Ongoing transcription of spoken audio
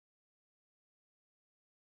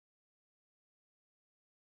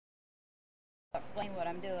I'll explain what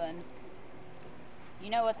I'm doing. You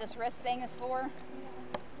know what this wrist thing is for?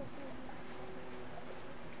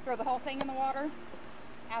 Throw the whole thing in the water?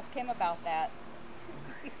 Ask him about that.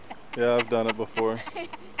 Yeah, I've done it before.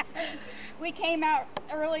 We came out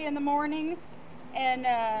early in the morning, and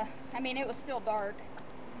I mean, it was still dark,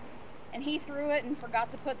 and he threw it and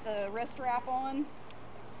forgot to put the wrist wrap on.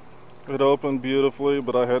 It opened beautifully,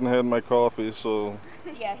 but I hadn't had my coffee, so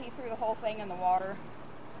Yeah, he threw the whole thing in the water.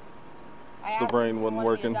 I the asked brain him if he wasn't wanted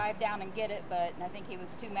me to working. dive down and get it, but I think he was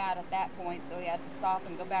too mad at that point, so we had to stop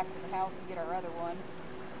and go back to the house and get our other one.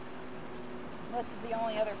 This is the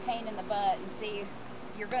only other pain in the butt, and see,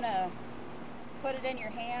 you're gonna put it in your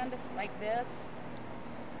hand like this,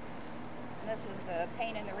 and this is the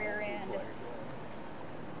pain in the rear end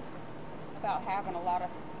about having a lot of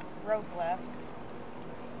rope left,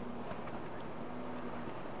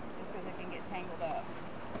 just because it can get tangled up.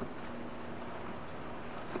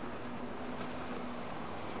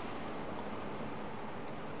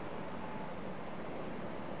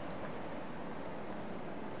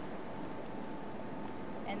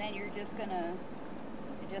 And then you're just gonna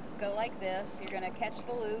go like this. You're gonna catch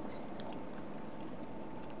the loops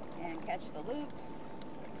and catch the loops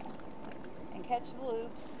and catch the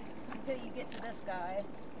loops until you get to this guy.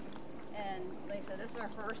 And like I said, this is our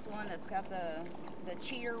first one that's got the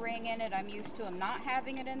cheater ring in it. I'm used to him not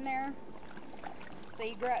having it in there. So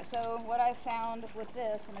you grab. So what I found with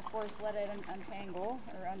this, and of course let it untangle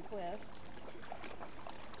or untwist,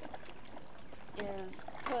 is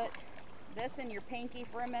put this in your pinky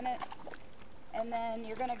for a minute, and then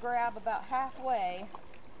you're going to grab about halfway,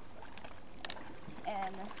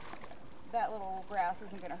 and that little grass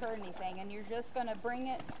isn't going to hurt anything, and you're just going to bring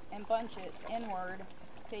it and bunch it inward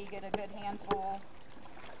till you get a good handful.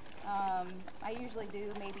 I usually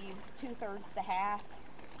do maybe 2/3 to half,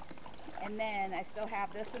 and then I still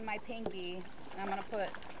have this in my pinky, and I'm going to put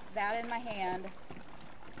that in my hand,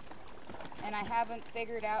 and I haven't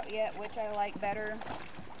figured out yet which I like better.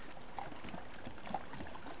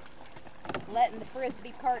 Letting the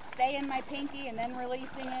frisbee part stay in my pinky and then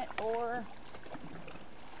releasing it, or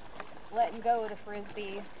letting go of the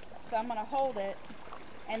frisbee. So I'm going to hold it,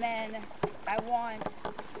 and then I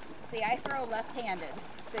throw left-handed,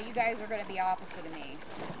 so you guys are going to be opposite of me.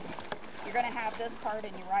 You're going to have this part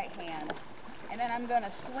in your right hand, and then I'm going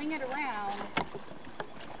to swing it around,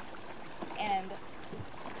 and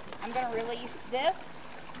I'm going to release this,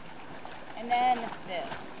 and then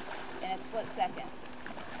this, in a split second.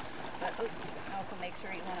 But oops, also make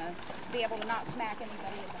sure you want to be able to not smack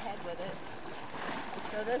anybody in the head with it.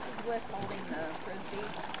 So this is with holding the frisbee.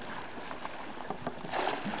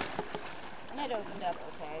 And it opened up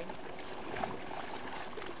okay.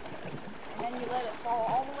 And then you let it fall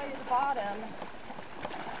all the way to the bottom.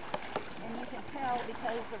 And you can tell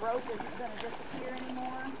because the rope isn't going to disappear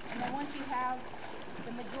anymore. And then once you have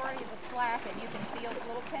the majority of the slack and you can feel the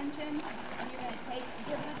little tension, and you're going to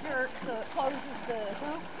give it a jerk so it closes the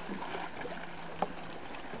hoop.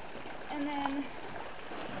 And then,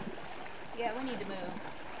 yeah, we need to move.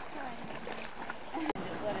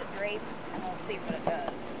 Just let it drape and we'll see what it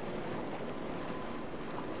does.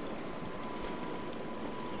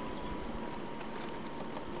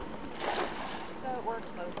 So it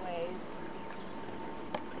works both ways.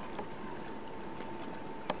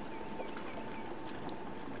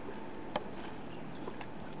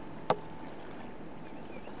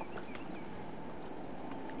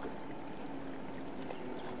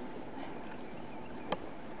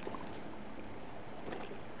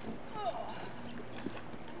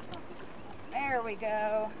 There we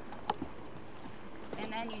go.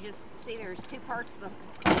 And then you just see there's two parts of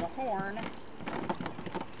the horn.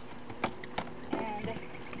 And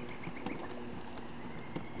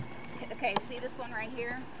okay, see this one right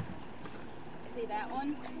here? See that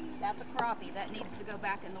one? That's a crappie. That needs to go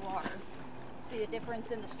back in the water. See the difference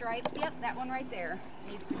in the stripes? Yep, that one right there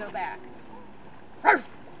needs to go back.